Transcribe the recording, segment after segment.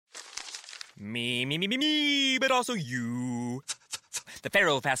Me, but also you. The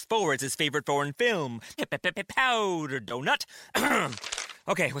Pharaoh fast forwards his favorite foreign film, Powder Donut.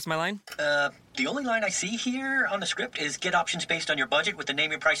 Okay, what's my line? The only line I see here on the script is get options based on your budget with the Name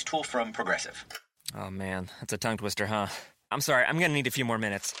Your Price tool from Progressive. Oh man, that's a tongue twister, huh? I'm sorry, I'm gonna need a few more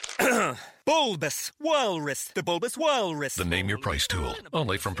minutes. Bulbous Walrus, the Bulbous Walrus. The Name Your Price tool,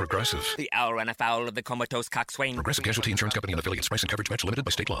 only from Progressive. The owl ran afoul of the comatose coxswain. Progressive Casualty Insurance Company and affiliates. Price and coverage match limited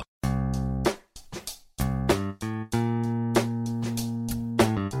by state law.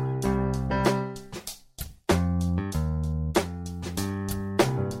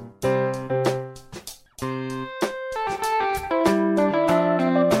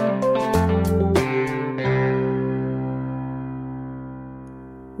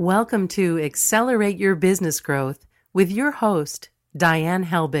 Welcome to Accelerate Your Business Growth with your host, Diane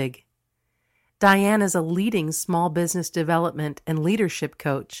Helbig. Diane is a leading small business development and leadership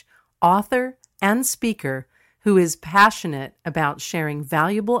coach, author, and speaker who is passionate about sharing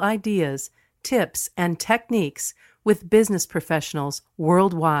valuable ideas, tips, and techniques with business professionals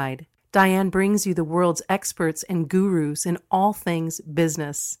worldwide. Diane brings you the world's experts and gurus in all things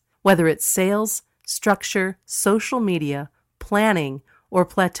business. Whether it's sales, structure, social media, planning, or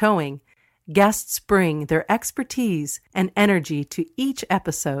plateauing, guests bring their expertise and energy to each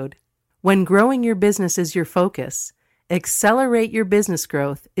episode. When growing your business is your focus, Accelerate Your Business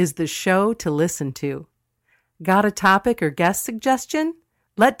Growth is the show to listen to. Got a topic or guest suggestion?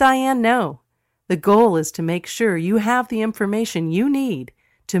 Let Diane know. The goal is to make sure you have the information you need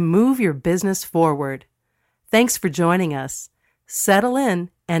to move your business forward. Thanks for joining us. Settle in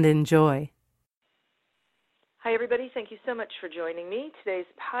and enjoy. Hi, everybody. Thank you so much for joining me. Today's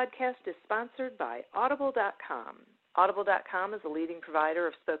podcast is sponsored by Audible.com. Audible.com is a leading provider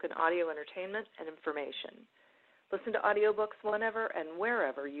of spoken audio entertainment and information. Listen to audiobooks whenever and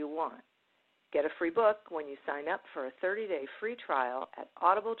wherever you want. Get a free book when you sign up for a 30-day free trial at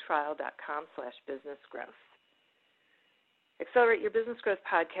audibletrial.com/businessgrowth. Accelerate Your Business Growth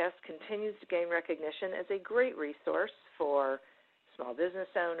podcast continues to gain recognition as a great resource for small business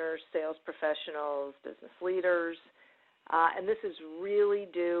owners, sales professionals, business leaders, and this is really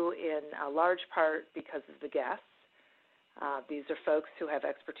due in a large part because of the guests. These are folks who have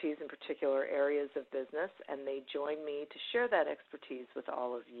expertise in particular areas of business, and they join me to share that expertise with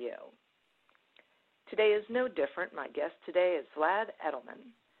all of you. Today is no different. My guest today is Vlad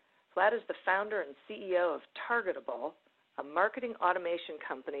Edelman. Vlad is the founder and CEO of Targetable, a marketing automation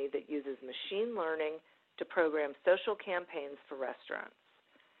company that uses machine learning to program social campaigns for restaurants.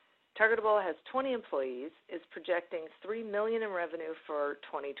 Targetable has 20 employees, is projecting $3 million in revenue for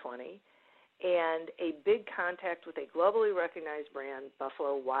 2020, and a big contact with a globally recognized brand,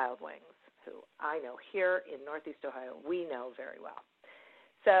 Buffalo Wild Wings, who I know here in Northeast Ohio we know very well.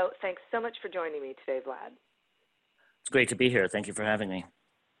 So thanks so much for joining me today, Vlad. It's great to be here. Thank you for having me.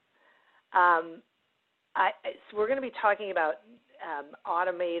 So we're going to be talking about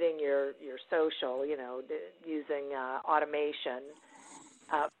automating your social, using automation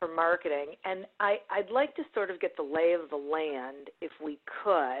for marketing. And I'd like to sort of get the lay of the land, if we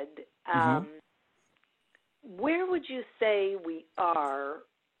could. Where would you say we are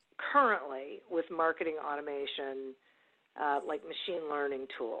currently with marketing automation, like machine learning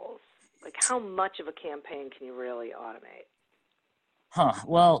tools? Like, how much of a campaign can you really automate?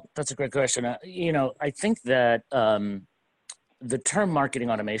 Well, that's a great question. I think that the term marketing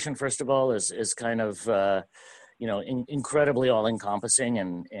automation, first of all, is kind of, incredibly all-encompassing.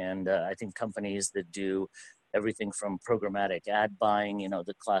 And I think companies that do everything from programmatic ad buying,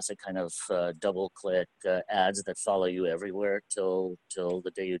 the classic kind of double-click ads that follow you everywhere till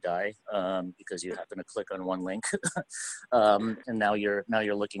the day you die, because you happen to click on one link, and now you're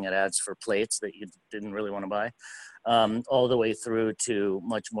looking at ads for plates that you didn't really want to buy. All the way through to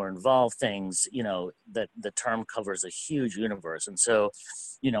much more involved things, that the term covers a huge universe. And so,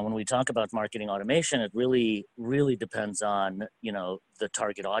 when we talk about marketing automation, it really, really depends on, the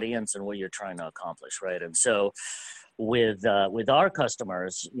target audience and what you're trying to accomplish, right? And so with our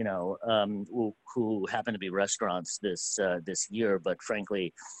customers, who happen to be restaurants this year, but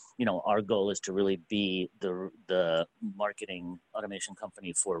frankly, our goal is to really be the marketing automation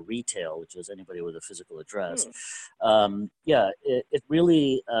company for retail, which is anybody with a physical address. It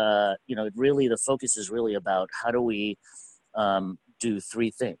really, the focus is really about how do we do three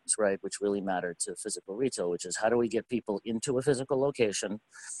things, right, which really matter to physical retail, which is how do we get people into a physical location,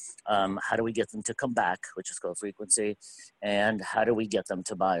 how do we get them to come back, which is called frequency, and how do we get them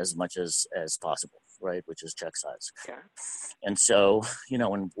to buy as much as possible, right, which is check size. Okay. And so,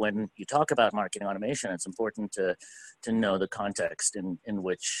 when you talk about marketing automation, it's important to know the context in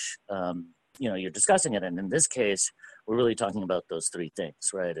which you're discussing it. And in this case, we're really talking about those three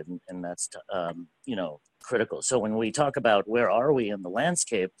things, right? And that's, critical. So when we talk about where are we in the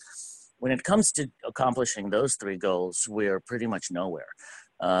landscape, when it comes to accomplishing those three goals, we're pretty much nowhere.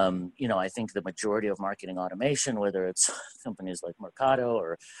 I think the majority of marketing automation, whether it's companies like Mercado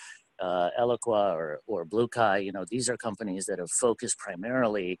or Eloqua or BlueKai, these are companies that have focused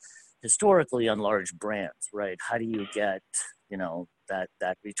primarily historically on large brands, right? How do you get,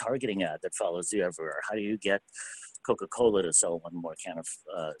 that retargeting ad that follows you everywhere? How do you get Coca-Cola to sell one more can of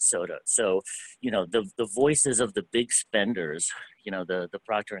soda? So, the voices of the big spenders, the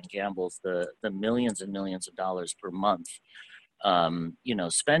Procter and Gamble's, the millions and millions of dollars per month,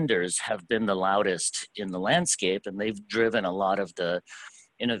 spenders have been the loudest in the landscape, and they've driven a lot of the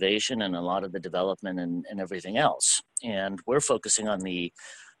innovation and a lot of the development and everything else. And we're focusing on the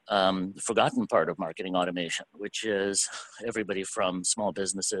forgotten part of marketing automation, which is everybody from small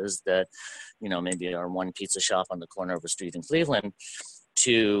businesses that, maybe are one pizza shop on the corner of a street in Cleveland,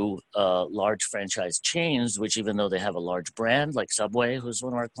 to large franchise chains, which even though they have a large brand like Subway, who's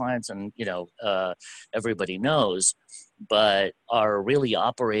one of our clients, and everybody knows, but are really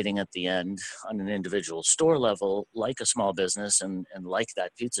operating at the end on an individual store level like a small business and like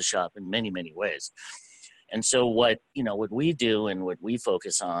that pizza shop in many, many ways. And so what we do and what we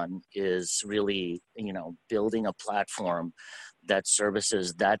focus on is really, building a platform that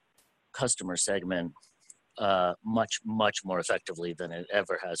services that customer segment much, much more effectively than it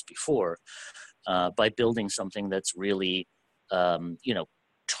ever has before, by building something that's really,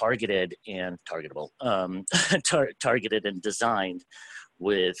 targeted and targetable, targeted and designed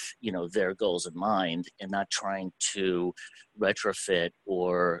with, their goals in mind, and not trying to retrofit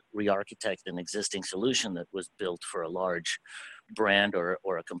or re-architect an existing solution that was built for a large brand or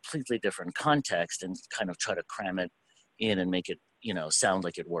a completely different context, and kind of try to cram it in and make it, sound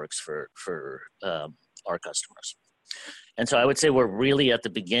like it works for our customers. And so I would say we're really at the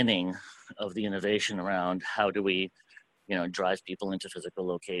beginning of the innovation around how do we, drive people into physical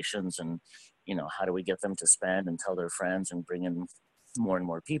locations, and, how do we get them to spend and tell their friends and bring in more and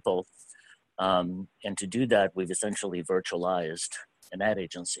more people. And to do that, we've essentially virtualized an ad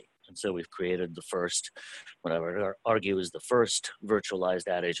agency. And so we've created the first, what I would argue is the first virtualized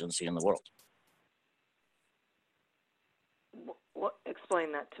ad agency in the world.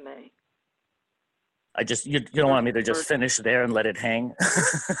 Explain that to me. You don't want me to just finish there and let it hang?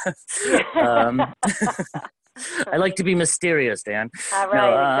 I like to be mysterious, Dan. Exactly.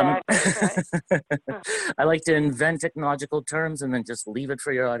 I like to invent technological terms and then just leave it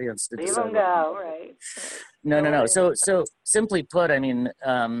for your audience to decide. Leave them go, right. No. So simply put, I mean,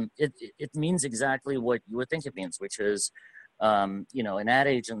 it means exactly what you would think it means, which is, an ad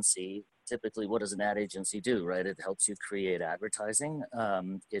agency. Typically, what does an ad agency do, right? It helps you create advertising.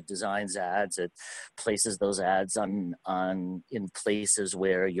 It designs ads. It places those ads in places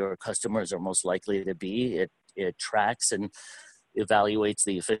where your customers are most likely to be. It tracks and evaluates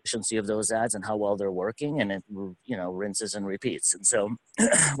the efficiency of those ads and how well they're working, and it, rinses and repeats. And so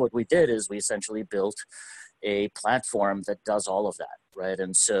what we did is we essentially built a platform that does all of that, right?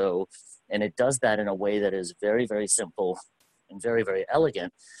 And it does that in a way that is very, very simple and very, very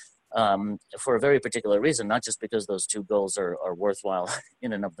elegant, for a very particular reason, not just because those two goals are worthwhile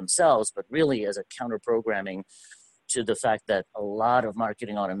in and of themselves, but really as a counter-programming to the fact that a lot of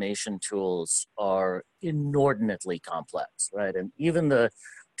marketing automation tools are inordinately complex, right? And even the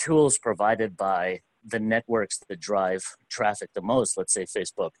tools provided by the networks that drive traffic the most, let's say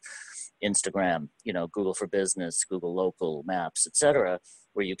Facebook, Instagram, Google for Business, Google Local, Maps, etc.,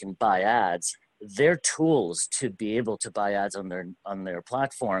 where you can buy ads, their tools to be able to buy ads on their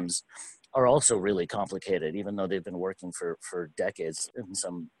platforms are also really complicated, even though they've been working for decades at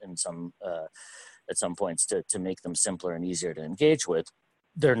some points to make them simpler and easier to engage with.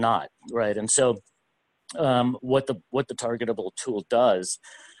 They're not, right? And so what the targetable tool does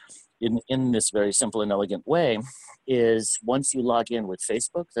in this very simple and elegant way is, once you log in with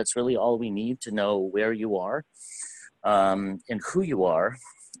Facebook, that's really all we need to know where you are and who you are.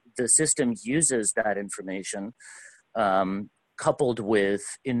 The system uses that information coupled with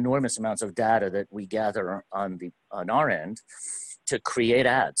enormous amounts of data that we gather on our end to create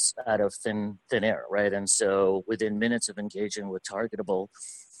ads out of thin air, right? And so within minutes of engaging with targetable,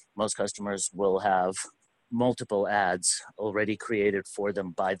 most customers will have multiple ads already created for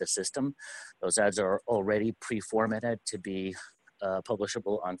them by the system. Those ads are already pre-formatted to be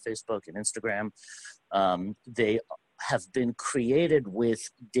publishable on Facebook and Instagram. They have been created with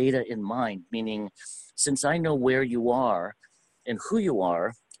data in mind, meaning since I know where you are and who you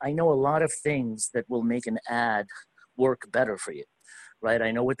are, I know a lot of things that will make an ad work better for you, right?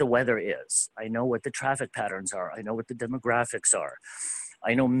 I know what the weather is. I know what the traffic patterns are. I know what the demographics are.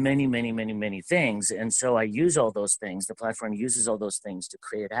 I know many, many, many, many things. And so I use all those things. The platform uses all those things to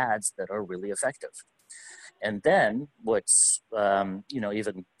create ads that are really effective. And then what's,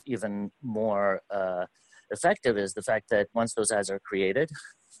 even more effective is the fact that once those ads are created,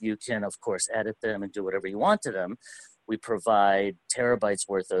 you can, of course, edit them and do whatever you want to them. We provide terabytes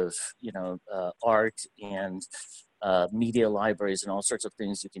worth of, art and media libraries and all sorts of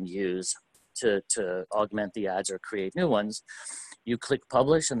things you can use to augment the ads or create new ones. You click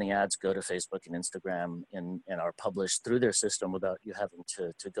publish and the ads go to Facebook and Instagram and are published through their system without you having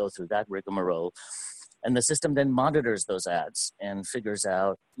to go through that rigmarole. And the system then monitors those ads and figures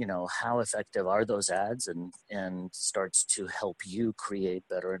out, how effective are those ads and starts to help you create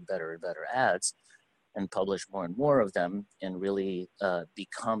better and better and better ads and publish more and more of them and really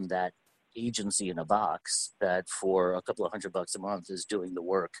become that agency in a box that for a couple of $100 a month is doing the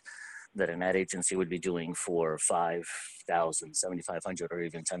work that an ad agency would be doing for $5,000, $7,500, or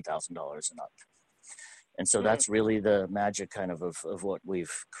even $10,000 a month. And so that's really the magic kind of what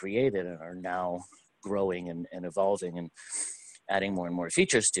we've created and are now growing and evolving and adding more and more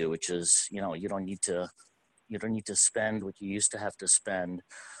features to, which is, you don't need to spend what you used to have to spend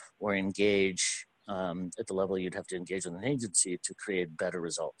or engage at the level you'd have to engage with an agency to create better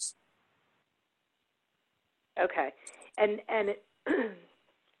results. Okay. And it,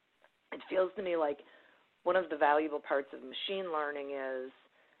 it feels to me like one of the valuable parts of machine learning is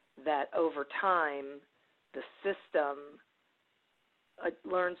that over time, the system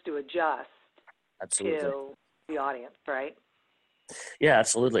learns to adjust to the audience, right? Yeah,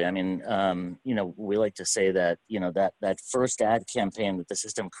 absolutely. I mean, we like to say that, that first ad campaign that the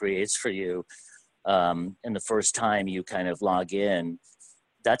system creates for you, and the first time you kind of log in,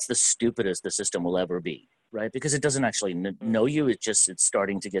 that's the stupidest the system will ever be, right? Because it doesn't actually know you. It's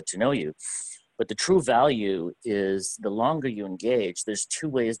starting to get to know you. But the true value is the longer you engage, there's two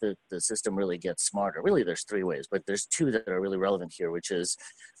ways that the system really gets smarter. Really, there's three ways, but there's two that are really relevant here, which is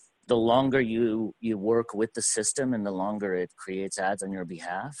the longer you work with the system and the longer it creates ads on your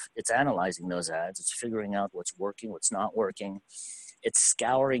behalf, it's analyzing those ads. It's figuring out what's working, what's not working. It's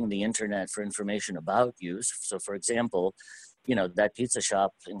scouring the internet for information about you. So for example, that pizza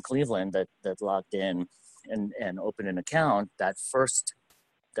shop in Cleveland that logged in and opened an account, that first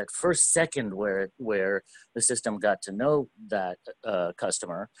second where the system got to know that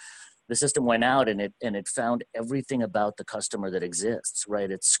customer, the system went out and it found everything about the customer that exists, right?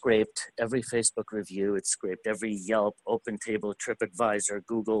 It scraped every Facebook review. It scraped every Yelp, OpenTable, TripAdvisor,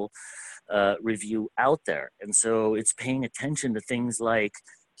 Google review out there. And so it's paying attention to things like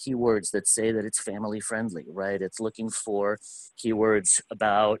keywords that say that it's family friendly, right? It's looking for keywords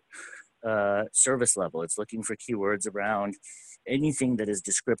about service level. It's looking for keywords around anything that is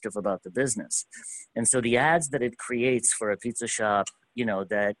descriptive about the business. And so the ads that it creates for a pizza shop,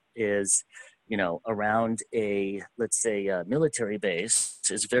 that is, around let's say a military base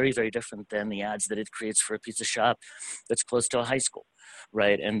is very, very different than the ads that it creates for a pizza shop that's close to a high school,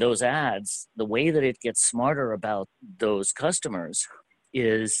 right? And those ads, the way that it gets smarter about those customers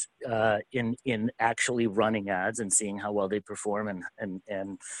is in actually running ads and seeing how well they perform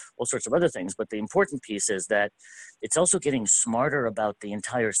and all sorts of other things. But the important piece is that it's also getting smarter about the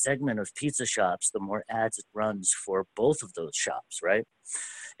entire segment of pizza shops the more ads it runs for both of those shops, right?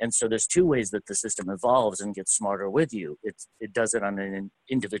 And so there's two ways that the system evolves and gets smarter with you. It does it on an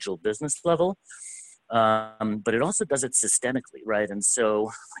individual business level, but it also does it systemically, right? And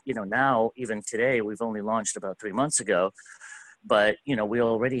so, now, even today, we've only launched about 3 months ago, but, we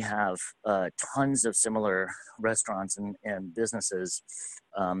already have tons of similar restaurants and businesses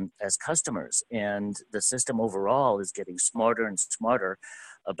as customers. And the system overall is getting smarter and smarter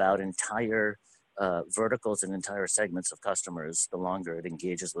about entire verticals and entire segments of customers the longer it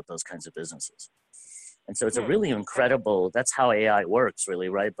engages with those kinds of businesses. And so it's a really incredible, that's how AI works really,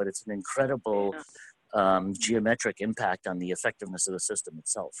 right? But it's an incredible geometric impact on the effectiveness of the system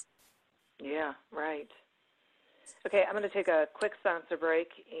itself. Yeah, right. Okay, I'm going to take a quick sponsor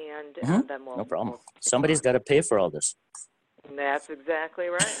break, and then we'll... No problem. Somebody's got to pay for all this. That's exactly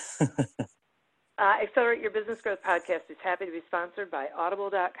right. Accelerate Your Business Growth podcast is happy to be sponsored by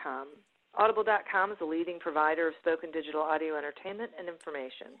Audible.com. Audible.com is a leading provider of spoken digital audio entertainment and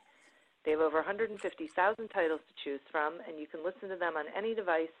information. They have over 150,000 titles to choose from, and you can listen to them on any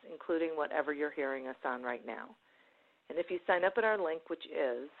device, including whatever you're hearing us on right now. And if you sign up at our link, which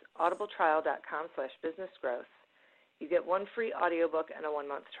is audibletrial.com/businessgrowth, you get one free audiobook and a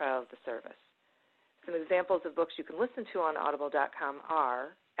 1-month trial of the service. Some examples of books you can listen to on Audible.com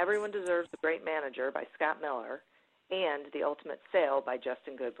are Everyone Deserves a Great Manager by Scott Miller and The Ultimate Sale by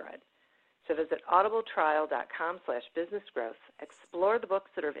Justin Goodbread. So visit audibletrial.com/businessgrowth. Explore the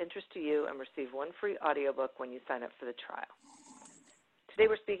books that are of interest to you and receive one free audiobook when you sign up for the trial. Today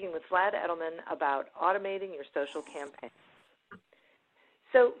we're speaking with Vlad Edelman about automating your social campaigns.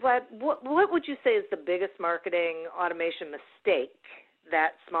 So Vlad, what would you say is the biggest marketing automation mistake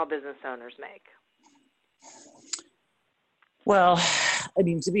that small business owners make? Well, I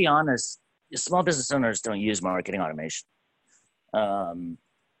mean, to be honest, small business owners don't use marketing automation.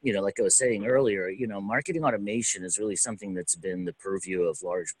 Like I was saying earlier, marketing automation is really something that's been the purview of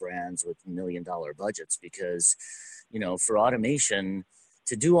large brands with $1 million budgets because, for automation,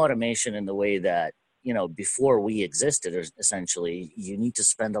 to do automation in the way that, before we existed, essentially, you need to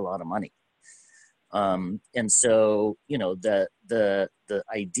spend a lot of money. And so, the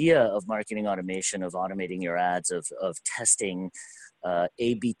idea of marketing automation, of automating your ads, of testing,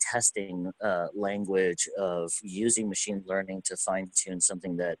 A/B testing language, of using machine learning to fine tune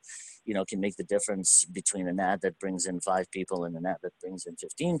something that, can make the difference between an ad that brings in 5 people and an ad that brings in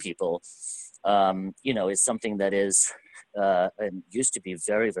 15 people, is something that is and used to be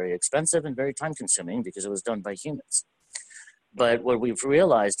very, very expensive and very time consuming because it was done by humans. But what we've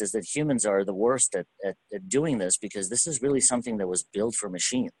realized is that humans are the worst at doing this because this is really something that was built for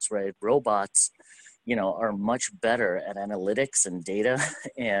machines, right? Robots, are much better at analytics and data.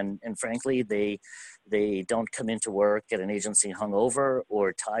 And frankly, they don't come into work at an agency hungover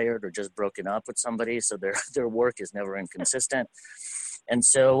or tired or just broken up with somebody. So their work is never inconsistent. And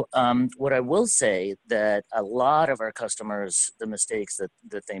so what I will say that a lot of our customers, the mistakes that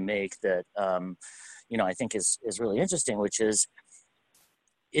they make that, I think is really interesting, which is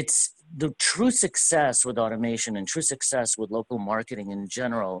it's the true success with automation and true success with local marketing in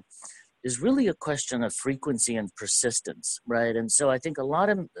general is really a question of frequency and persistence, right? And so I think a lot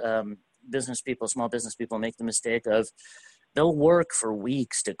of small business people make the mistake of they'll work for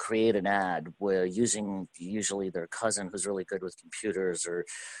weeks to create an ad where using usually their cousin who's really good with computers or,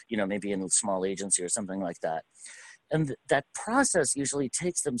 maybe in a small agency or something like that. And that process usually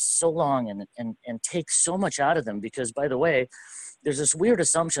takes them so long and takes so much out of them because, by the way, there's this weird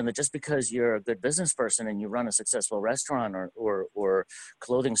assumption that just because you're a good business person and you run a successful restaurant or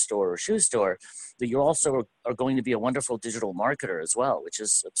clothing store or shoe store, that you also are going to be a wonderful digital marketer as well, which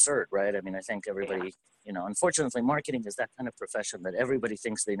is absurd, right? I mean, I think everybody, unfortunately, marketing is that kind of profession that everybody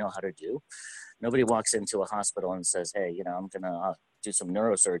thinks they know how to do. Nobody walks into a hospital and says, hey, I'm going to do some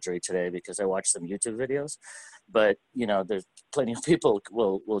neurosurgery today because I watched some YouTube videos. But, there's plenty of people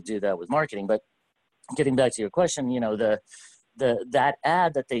will do that with marketing. But getting back to your question, that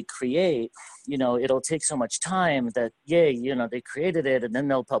ad that they create, it'll take so much time that, they created it and then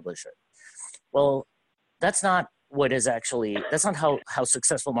they'll publish it. Well, that's not how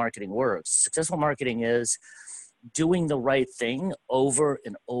successful marketing works. Successful marketing is doing the right thing over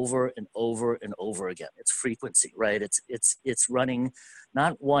and over and over and over again. It's frequency, right? It's running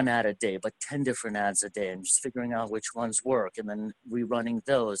not one ad a day, but 10 different ads a day and just figuring out which ones work and then rerunning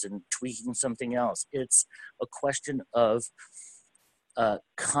those and tweaking something else. It's a question of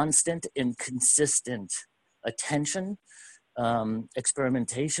constant and consistent attention,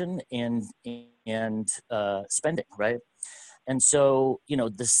 experimentation, and spending, right? And so,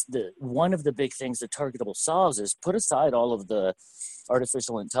 one of the big things that Targetable solves is put aside all of the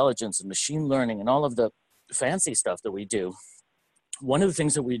artificial intelligence and machine learning and all of the fancy stuff that we do. One of the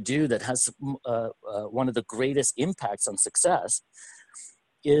things that we do that has one of the greatest impacts on success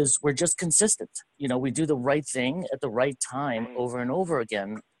is we're just consistent. We do the right thing at the right time over and over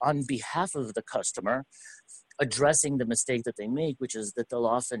again on behalf of the customer, addressing the mistake that they make, which is that they'll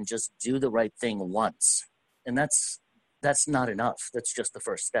often just do the right thing once. And that's not enough. That's just the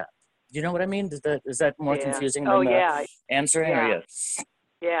first step. Do you know what I mean? Is that more confusing than answering?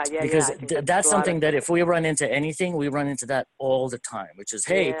 Yeah. Because that's something that if we run into anything, we run into that all the time, which is,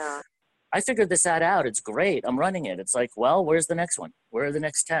 hey, I figured this ad out. It's great. I'm running it. It's like, well, where's the next one? Where are the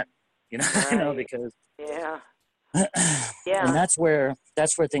next 10? Because and that's where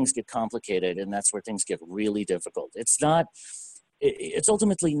things get complicated, and that's where things get really difficult. It's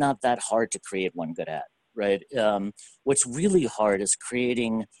ultimately not that hard to create one good ad, right? What's really hard is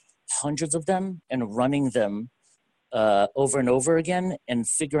creating hundreds of them and running them over and over again and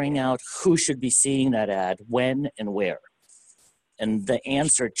figuring out who should be seeing that ad, when and where. And the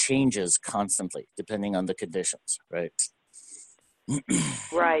answer changes constantly depending on the conditions, right?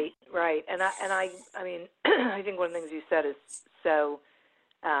 Right. And I mean, I think one of the things you said is so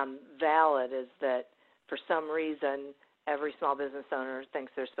valid is that for some reason, every small business owner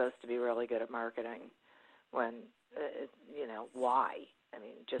thinks they're supposed to be really good at marketing when, why? I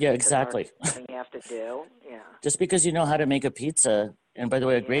mean, just Yeah, because exactly. something you have to do. Yeah. Just because you know how to make a pizza, and by the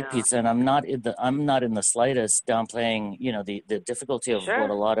way, a great Yeah. pizza, and I'm not in the slightest downplaying, the difficulty of what Sure.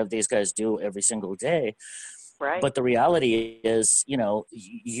 a lot of these guys do every single day. Right. But the reality is,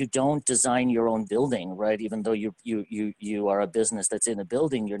 you don't design your own building, right? Even though you are a business that's in a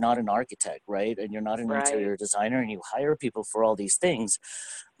building, you're not an architect, right? And you're not an Right. interior designer, and you hire people for all these things.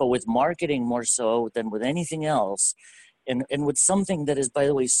 But with marketing more so than with anything else, and with something that is, by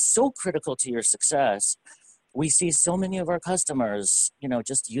the way, so critical to your success, we see so many of our customers,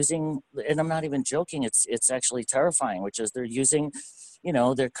 just using, and I'm not even joking, it's actually terrifying, which is they're using,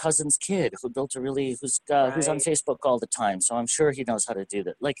 their cousin's kid who built who's on Right. Facebook all the time. So I'm sure he knows how to do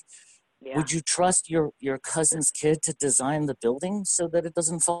that. Like, Yeah. would you trust your cousin's kid to design the building so that it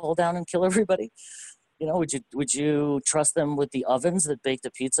doesn't fall down and kill everybody? Would you trust them with the ovens that bake the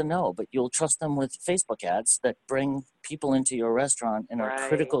pizza? No, but you'll trust them with Facebook ads that bring people into your restaurant and are Right.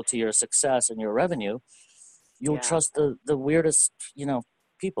 critical to your success and your revenue. You'll Yeah. trust the weirdest,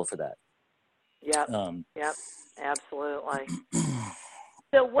 people for that. Yep. Um, Yep. Absolutely.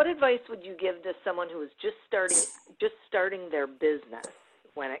 So, what advice would you give to someone who is just starting their business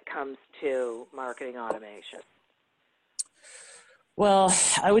when it comes to marketing automation? well,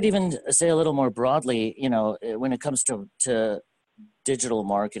 I would even say a little more broadly, when it comes to digital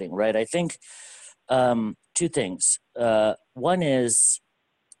marketing, right? I think two things. One is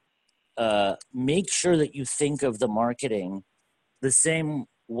make sure that you think of the marketing the same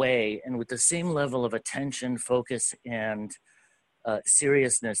way and with the same level of attention, focus, and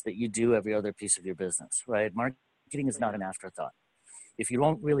seriousness that you do every other piece of your business, right? Marketing is not an afterthought. If you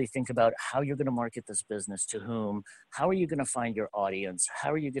don't really think about how you're going to market this business to whom, how are you going to find your audience?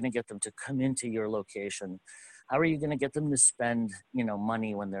 How are you going to get them to come into your location? How are you going to get them to spend,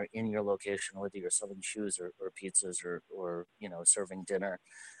 money when they're in your location, whether you're selling shoes or pizzas or serving dinner?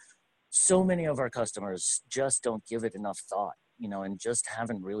 So many of our customers just don't give it enough thought, and just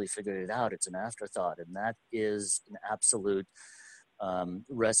haven't really figured it out. It's an afterthought, and that is an absolute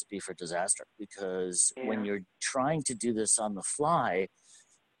recipe for disaster, because when you're trying to do this on the fly,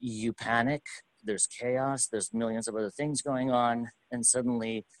 you panic, there's chaos, there's millions of other things going on, and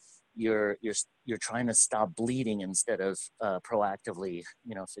suddenly you're trying to stop bleeding instead of proactively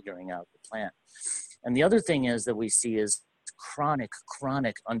figuring out the plan. And the other thing is that we see is chronic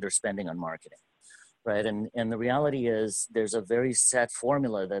underspending on marketing, right? And the reality is there's a very set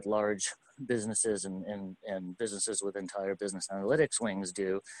formula that large businesses and businesses with entire business analytics wings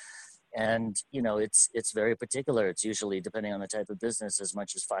do. And, it's very particular. It's usually, depending on the type of business, as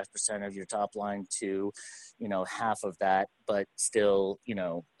much as 5% of your top line to, half of that, but still,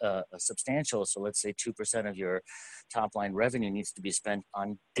 substantial. So let's say 2% of your top line revenue needs to be spent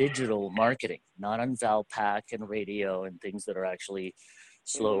on digital marketing, not on Valpak and radio and things that are actually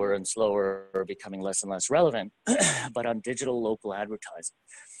slower and slower or becoming less and less relevant, but on digital local advertising.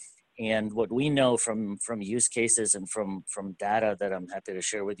 And what we know from use cases and from data that I'm happy to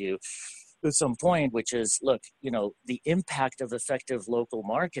share with you at some point, which is, look, the impact of effective local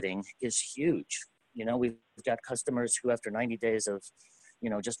marketing is huge. We've got customers who, after 90 days of,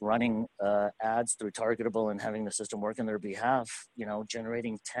 just running ads through Targetable and having the system work on their behalf,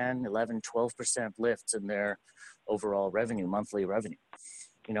 generating 10, 11, 12% lifts in their overall revenue, monthly revenue.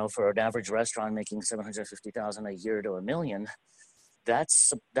 For an average restaurant making $750,000 a year to $1 million,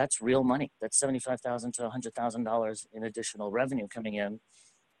 that's real money. That's $75,000 to $100,000 in additional revenue coming in,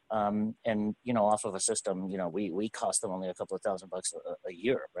 and off of a system. We cost them only a couple of $1,000 a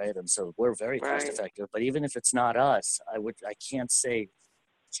year, right? And so we're very cost effective. But even if it's not us, I can't say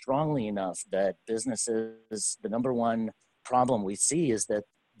strongly enough that businesses, the number one problem we see is that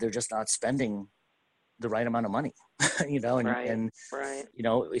they're just not spending the right amount of money, and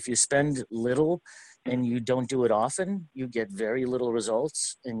if you spend little and you don't do it often, you get very little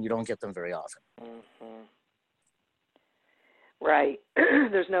results, and you don't get them very often. Mm-hmm. Right.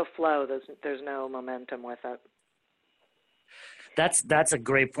 There's no flow. There's no momentum with it. That's a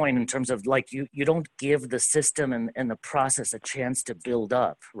great point in terms of, like, you don't give the system and the process a chance to build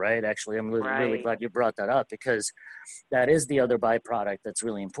up, right? Actually, I'm really glad you brought that up, because that is the other byproduct that's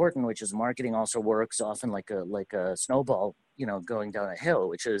really important, which is marketing also works often like a snowball, going down a hill,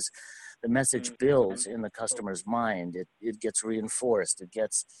 which is the message builds in the customer's mind. It gets reinforced. It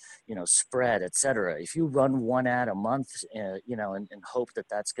gets, spread, et cetera. If you run one ad a month, and hope that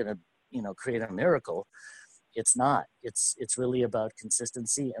that's going to, create a miracle, it's not. It's really about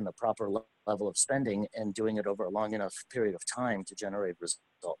consistency and the proper level of spending and doing it over a long enough period of time to generate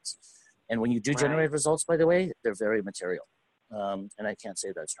results. And when you do generate results, by the way, they're very material. And I can't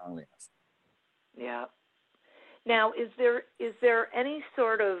say that strongly enough. Yeah. Now, is there any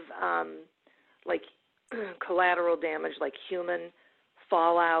sort of like collateral damage, like human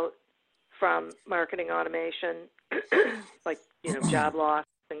fallout from marketing automation, like job loss,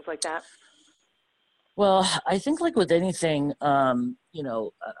 things like that? Well, I think like with anything, I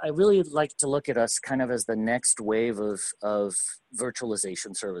really like to look at us kind of as the next wave of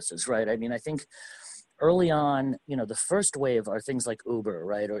virtualization services, right? I mean, I think early on, the first wave are things like Uber,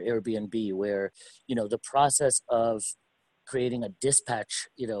 right, or Airbnb, where, the process of creating a dispatch,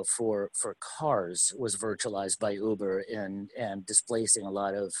 for cars was virtualized by Uber and displacing a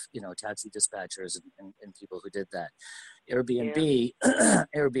lot of, taxi dispatchers and people who did that. Airbnb,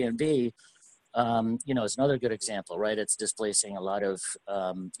 Airbnb, is another good example, right? It's displacing a lot of,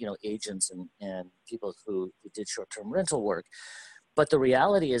 agents and people who did short-term rental work. But the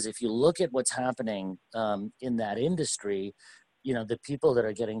reality is, if you look at what's happening in that industry, the people that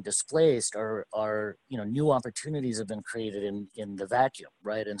are getting displaced are new opportunities have been created in the vacuum,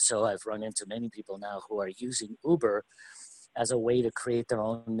 right? And so I've run into many people now who are using Uber as a way to create their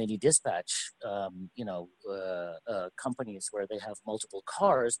own mini dispatch, companies where they have multiple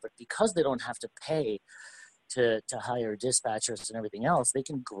cars, but because they don't have to pay to hire dispatchers and everything else, they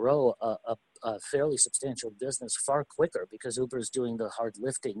can grow a fairly substantial business far quicker because Uber is doing the hard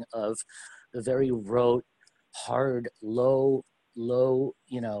lifting of the very rote, hard, low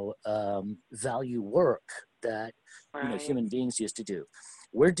value work that human beings used to do.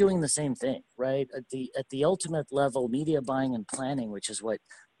 We're doing the same thing, right? At the ultimate level, media buying and planning, which is what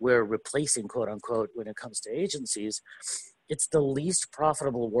we're replacing, quote unquote, when it comes to agencies, it's the least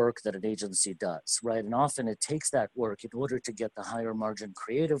profitable work that an agency does, right? And often it takes that work in order to get the higher margin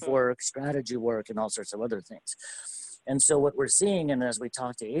creative work, strategy work, and all sorts of other things. And so what we're seeing, and as we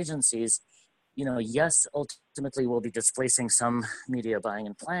talk to agencies, yes, ultimately we'll be displacing some media buying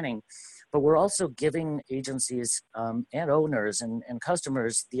and planning, but we're also giving agencies and owners and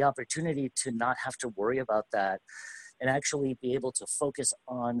customers the opportunity to not have to worry about that and actually be able to focus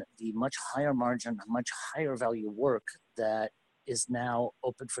on the much higher margin, much higher value work that is now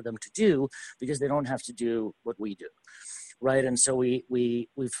open for them to do because they don't have to do what we do, right? And so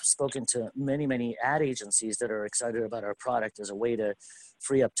we've spoken to many ad agencies that are excited about our product as a way to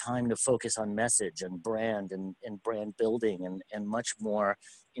free up time to focus on message and brand and brand building and much more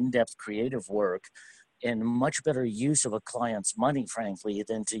in-depth creative work and much better use of a client's money, frankly,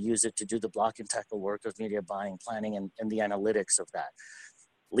 than to use it to do the block and tackle work of media buying, planning, and the analytics of that.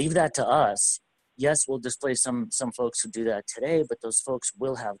 Leave that to us. Yes, we'll displace some folks who do that today, but those folks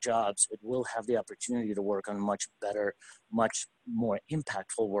will have jobs. It will have the opportunity to work on much better, much more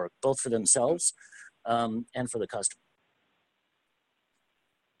impactful work, both for themselves and for the customer.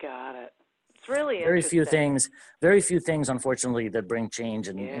 Got it. It's really very few things, unfortunately, that bring change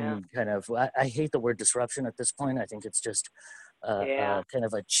and kind of, I hate the word disruption at this point. I think it's just kind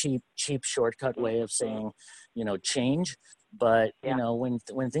of a cheap shortcut way of saying, change. But,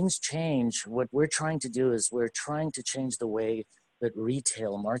 when things change, what we're trying to do is we're trying to change the way that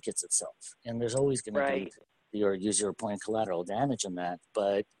retail markets itself. And there's always going to be, or use your point, collateral damage in that.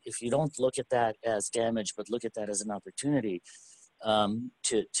 But if you don't look at that as damage, but look at that as an opportunity,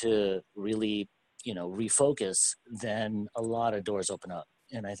 to really, refocus, then a lot of doors open up.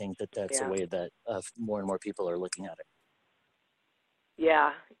 And I think that's a way that more and more people are looking at it.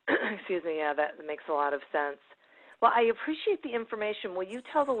 Yeah. Excuse me. Yeah, that makes a lot of sense. Well, I appreciate the information. Will you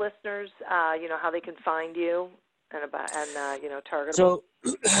tell the listeners, how they can find you and Targetable? So,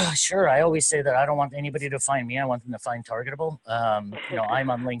 sure. I always say that I don't want anybody to find me. I want them to find Targetable. I'm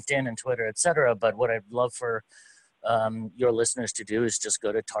on LinkedIn and Twitter, et cetera. But what I'd love for your listeners to do is just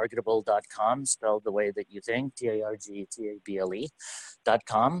go to targetable.com, spelled the way that you think,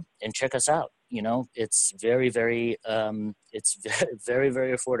 TARGETABLE.com, and check us out. It's very, very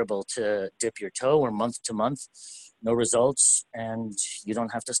affordable to dip your toe or month to month, no results, and you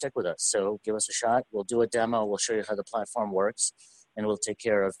don't have to stick with us. So give us a shot. We'll do a demo. We'll show you how the platform works, and we'll take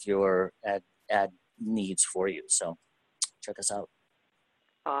care of your ad needs for you. So check us out.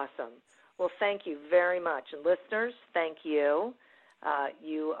 Awesome. Well, thank you very much. And listeners, thank you.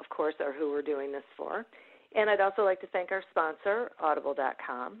 You, of course, are who we're doing this for. And I'd also like to thank our sponsor,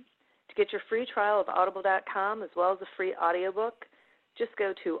 Audible.com. To get your free trial of Audible.com as well as a free audiobook, just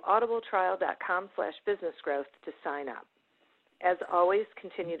go to audibletrial.com/businessgrowth to sign up. As always,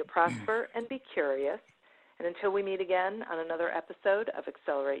 continue to prosper and be curious. And until we meet again on another episode of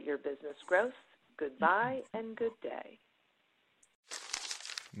Accelerate Your Business Growth, goodbye and good day.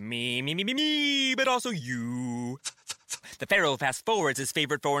 Me, but also you. The Pharaoh fast forwards his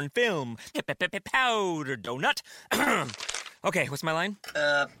favorite foreign film, Powder Donut. Okay, what's my line?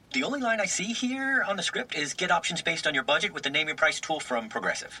 The only line I see here on the script is get options based on your budget with the Name Your Price tool from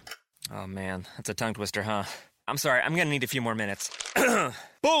Progressive. Oh, man, that's a tongue twister, huh? I'm sorry, I'm gonna need a few more minutes.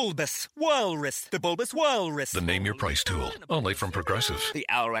 Bulbous Walrus, the Bulbous Walrus. The Name Your Price tool, only from Progressive. The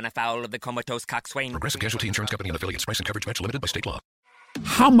owl ran afoul of the comatose coxswain. Progressive Casualty Insurance Company and affiliates. Price and coverage match limited by state law.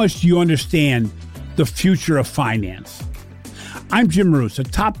 How much do you understand the future of finance? I'm Jim Roos, a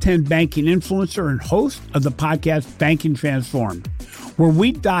top 10 banking influencer and host of the podcast Banking Transformed, where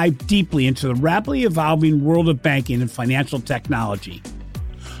we dive deeply into the rapidly evolving world of banking and financial technology.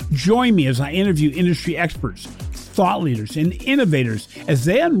 Join me as I interview industry experts, thought leaders, and innovators as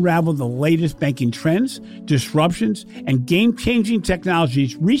they unravel the latest banking trends, disruptions, and game-changing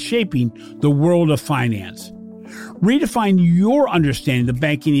technologies reshaping the world of finance. Redefine your understanding of the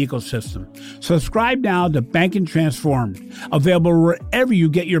banking ecosystem. Subscribe now to Banking Transformed, available wherever you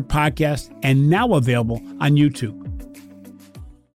get your podcast and now available on YouTube.